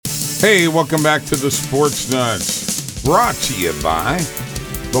Hey, welcome back to the Sports Nutz, brought to you by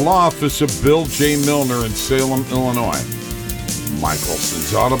the law office of Bill J. Milner in Salem, Illinois,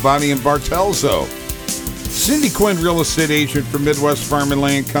 Michelson's Auto Body in Bartelzo, Cindy Quinn, real estate agent for Midwest Farm and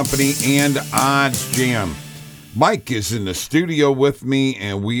Land Company, and Odds Jam. Mike is in the studio with me,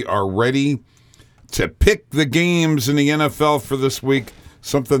 and we are ready to pick the games in the NFL for this week,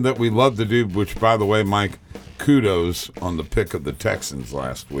 something that we love to do, which, by the way, Mike, kudos on the pick of the Texans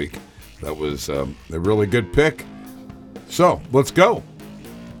last week. That was a really good pick. So, let's go.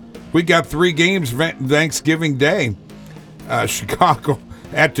 We got 3 games Thanksgiving Day. Chicago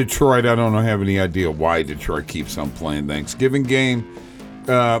at Detroit. I don't have any idea why Detroit keeps on playing Thanksgiving Day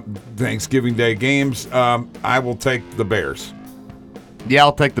games. I will take the Bears. Yeah,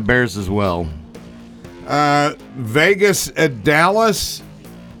 I'll take the Bears as well. Vegas at Dallas.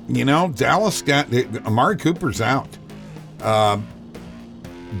 You know, Dallas got Amari Cooper's out.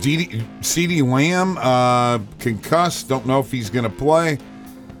 CeeDee Lamb concussed. Don't know if he's going to play.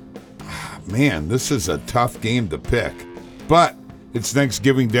 Man, this is a tough game to pick. But it's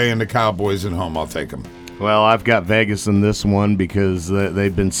Thanksgiving Day and the Cowboys at home. I'll take them. Well, I've got Vegas in this one because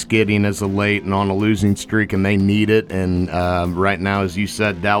they've been skidding as of late and on a losing streak, and they need it. And right now, as you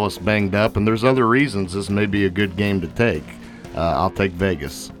said, Dallas banged up, and there's other reasons this may be a good game to take. I'll take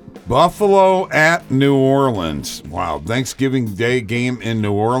Vegas. Buffalo at New Orleans. Wow, Thanksgiving Day game in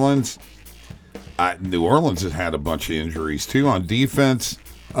New Orleans. New Orleans has had a bunch of injuries, too, on defense.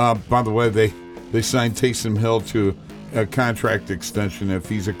 By the way, they signed Taysom Hill to a contract extension. If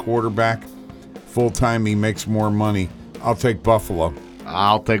he's a quarterback full-time, he makes more money. I'll take Buffalo.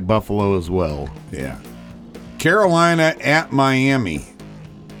 I'll take Buffalo as well. Yeah. Carolina at Miami.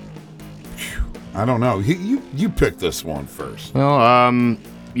 I don't know. You pick this one first. Well,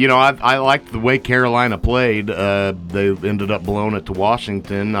 you know, I liked the way Carolina played. They ended up blowing it to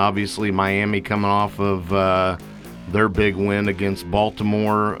Washington. Obviously, Miami coming off of their big win against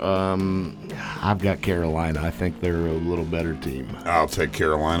Baltimore. I've got Carolina. I think they're a little better team. I'll take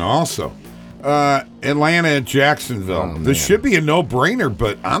Carolina also. Atlanta at Jacksonville. This should be a no-brainer,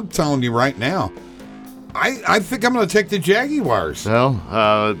 but I'm telling you right now, I think I'm going to take the Jaguars.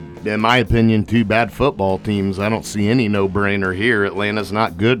 Well, in my opinion, 2 bad football teams. I don't see any no-brainer here. Atlanta's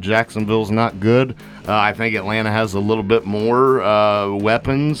not good. Jacksonville's not good. I think Atlanta has a little bit more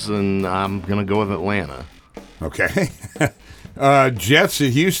weapons, and I'm going to go with Atlanta. Okay. Jets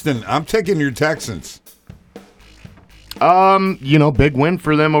at Houston. I'm taking your Texans. You know, big win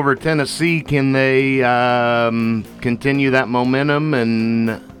for them over Tennessee. Can they continue that momentum?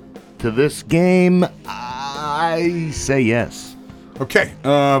 And to this game, I say yes. Okay.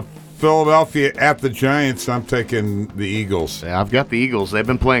 Philadelphia at the Giants. I'm taking the Eagles. Yeah, I've got the Eagles. They've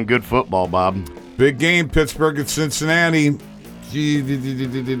been playing good football, Bob. Big game, Pittsburgh at Cincinnati. I'm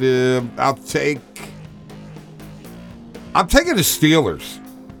taking the Steelers.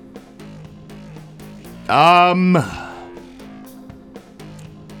 I'm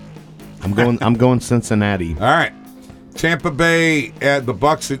going Cincinnati. All right. Tampa Bay at the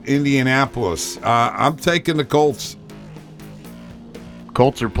Bucs at Indianapolis. I'm taking the Colts.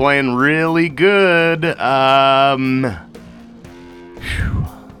 Colts are playing really good. Man,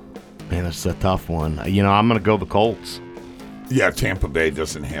 it's a tough one. You know, I'm going to go the Colts. Yeah, Tampa Bay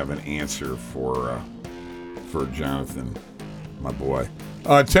doesn't have an answer for Jonathan, my boy.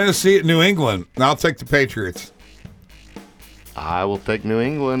 Tennessee at New England. I'll take the Patriots. I will take New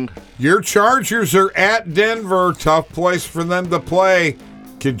England. Your Chargers are at Denver. Tough place for them to play.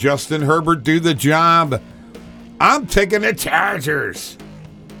 Can Justin Herbert do the job? I'm taking the Chargers.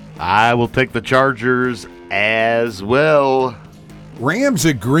 I will take the Chargers as well. Rams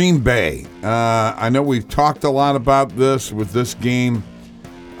at Green Bay. I know we've talked a lot about this with this game.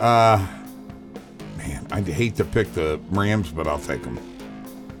 Man, I'd hate to pick the Rams, but I'll take them.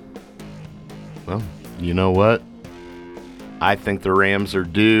 Well, you know what? I think the Rams are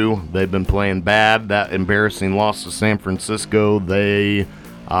due. They've been playing bad. That embarrassing loss to San Francisco, they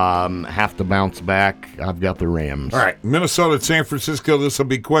have to bounce back. I've got the Rams. All right, Minnesota at San Francisco. This will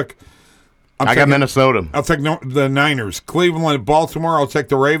be quick. I got Minnesota. I'll take the Niners. Cleveland at Baltimore. I'll take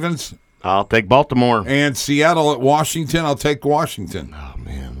the Ravens. I'll take Baltimore. And Seattle at Washington. I'll take Washington. Oh,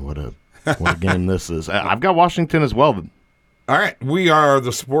 man, what a game this is. I've got Washington as well. All right, we are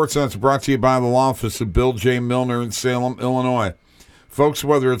the Sports Nutz, brought to you by the law office of Bill J. Milner in Salem, Illinois. Folks,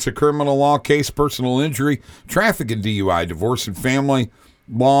 whether it's a criminal law case, personal injury, traffic and DUI, divorce and family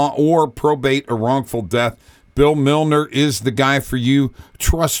law, or probate or wrongful death, Bill Milner is the guy for you.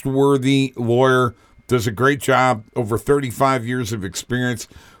 Trustworthy lawyer, does a great job, over 35 years of experience,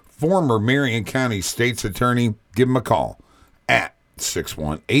 former Marion County State's Attorney. Give him a call at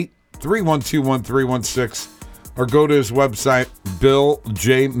 618 312-1316, or go to his website,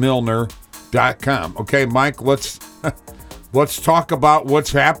 BillJMilner.com. Okay, Mike, let's talk about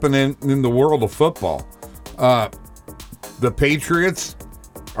what's happening in the world of football. The Patriots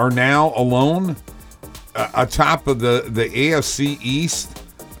are now alone atop of the AFC East.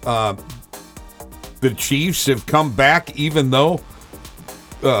 The Chiefs have come back, even though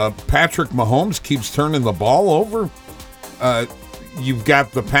Patrick Mahomes keeps turning the ball over. You've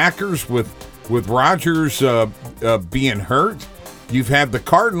got the Packers with Rodgers being hurt. You've had the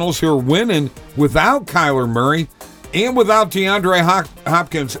Cardinals who are winning without Kyler Murray and without DeAndre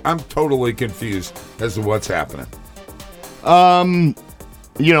Hopkins. I'm totally confused as to what's happening.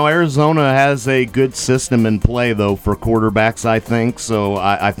 Arizona has a good system in play, though, for quarterbacks, I think. So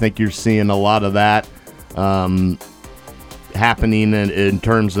I think you're seeing a lot of that happening in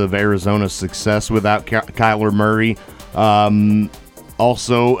terms of Arizona's success without Kyler Murray.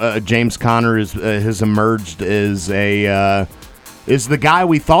 Also, James Conner has emerged as is the guy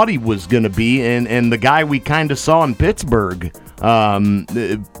we thought he was going to be, and the guy we kind of saw in Pittsburgh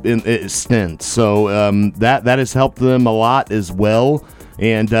in stint. So that has helped them a lot as well.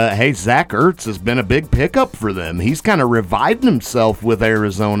 And, Zach Ertz has been a big pickup for them. He's kind of revived himself with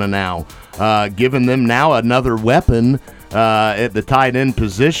Arizona now, giving them now another weapon at the tight end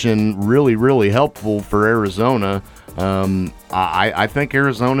position. Really, really helpful for Arizona. I think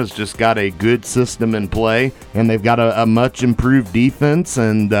Arizona's just got a good system in play, and they've got a much improved defense,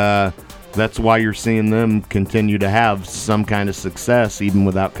 and that's why you're seeing them continue to have some kind of success even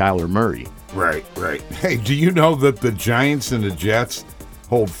without Kyler Murray. Right. Hey, do you know that the Giants and the Jets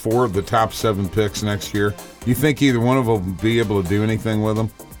hold 4 of the top 7 picks next year? You think either one of them will be able to do anything with them?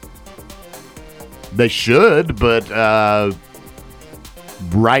 They should, but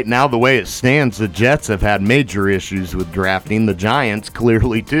right now, the way it stands, the Jets have had major issues with drafting. The Giants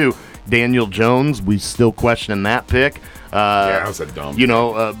clearly too. Daniel Jones, we still question that pick. That was a dumb. Is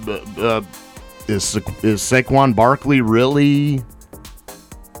Saquon Barkley really?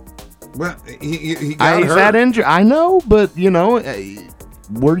 Well, he got he's hurt. that injured. I know, but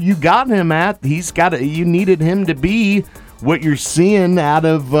where you got him at, you needed him to be what you're seeing out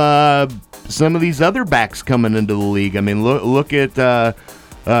of some of these other backs coming into the league. I mean, look at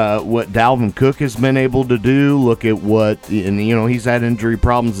what Dalvin Cook has been able to do. Look at he's had injury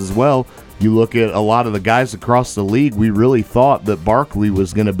problems as well. You look at a lot of the guys across the league, we really thought that Barkley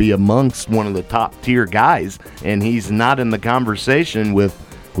was going to be amongst one of the top tier guys, and he's not in the conversation with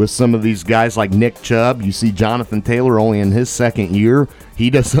some of these guys like Nick Chubb. You see Jonathan Taylor only in his second year.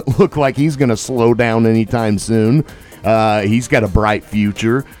 He doesn't look like he's going to slow down anytime soon. He's got a bright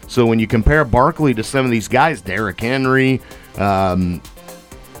future. So when you compare Barkley to some of these guys, Derrick Henry, do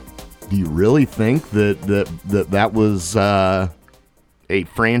you really think that was a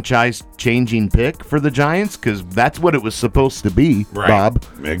franchise-changing pick for the Giants? Because that's what it was supposed to be, right, Bob.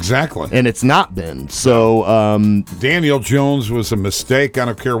 Exactly. And it's not been. So Daniel Jones was a mistake. I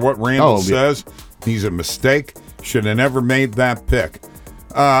don't care what Randall says. He's a mistake. Should have never made that pick.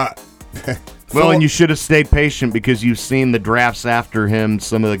 Well, and you should have stayed patient because you've seen the drafts after him.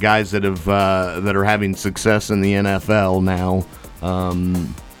 Some of the guys that are having success in the NFL now.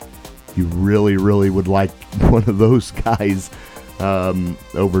 You really, really would like one of those guys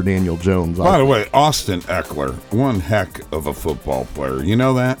over Daniel Jones. By the way, Austin Eckler, one heck of a football player. You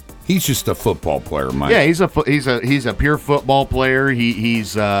know that? He's just a football player, Mike. Yeah, he's a pure football player.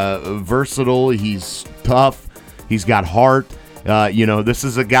 He's versatile. He's tough. He's got heart. This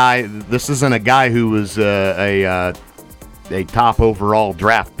isn't a guy who was a top overall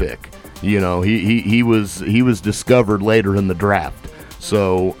draft pick. He was discovered later in the draft.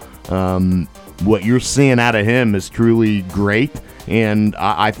 So what you're seeing out of him is truly great. And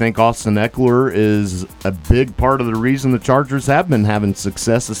I think Austin Eckler is a big part of the reason the Chargers have been having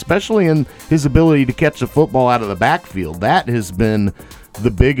success, especially in his ability to catch the football out of the backfield. That has been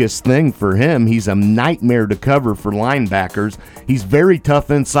the biggest thing for him. He's a nightmare to cover for linebackers. He's very tough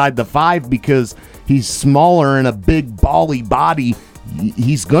inside the 5 because he's smaller and a big bally body.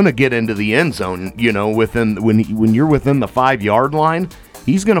 He's going to get into the end zone, when you're within the 5-yard line.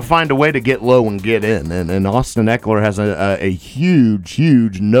 He's going to find a way to get low and get in. And Austin Eckler has a huge,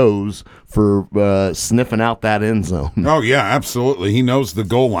 huge nose for sniffing out that end zone. Oh, yeah, absolutely. He knows the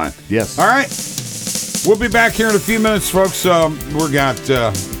goal line. Yes. All right. We'll be back here in a few minutes, folks. We got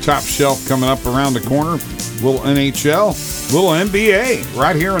Top Shelf coming up around the corner. Little NHL, little NBA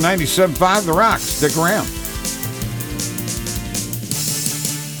right here on 97.5 The Rock. Stick around.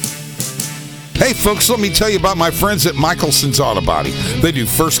 Hey folks, let me tell you about my friends at Michelson's Auto Body. They do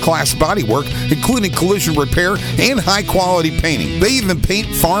first-class body work, including collision repair and high-quality painting. They even paint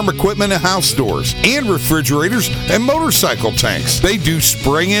farm equipment and house doors, and refrigerators and motorcycle tanks. They do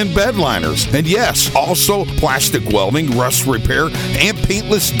spray-in bed liners, and yes, also plastic welding, rust repair, and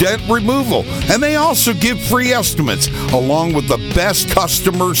paintless dent removal. And they also give free estimates, along with the best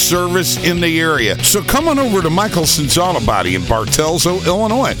customer service in the area. So come on over to Michelson's Auto Body in Bartelso,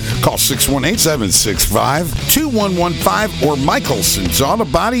 Illinois. Call 618-765-2115 or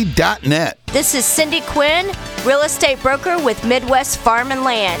michelsonsautobody.net. This is Cindy Quinn, real estate broker with Midwest Farm and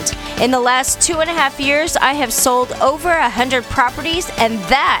Land. In the last 2.5 years, I have sold over 100 properties, and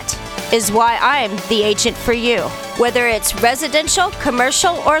that is why I'm the agent for you. Whether it's residential,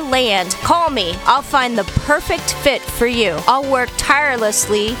 commercial, or land, call me. I'll find the perfect fit for you. I'll work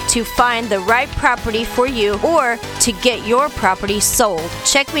tirelessly to find the right property for you or to get your property sold.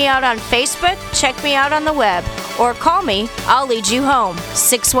 Check me out on Facebook, check me out on the web, or call me. I'll lead you home.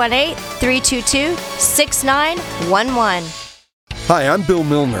 618-322-6911. Hi, I'm Bill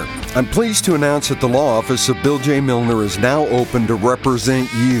Milner. I'm pleased to announce that the law office of Bill J. Milner is now open to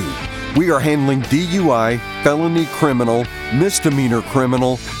represent you. We are handling DUI, felony criminal, misdemeanor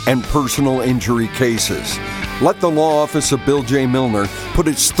criminal, and personal injury cases. Let the law office of Bill J. Milner put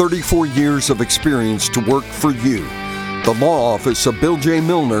its 34 years of experience to work for you. The law office of Bill J.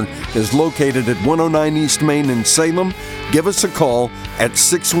 Milner is located at 109 East Main in Salem. Give us a call at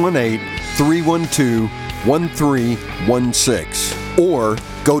 618-312-1316 or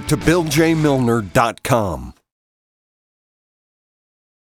go to BillJMilner.com.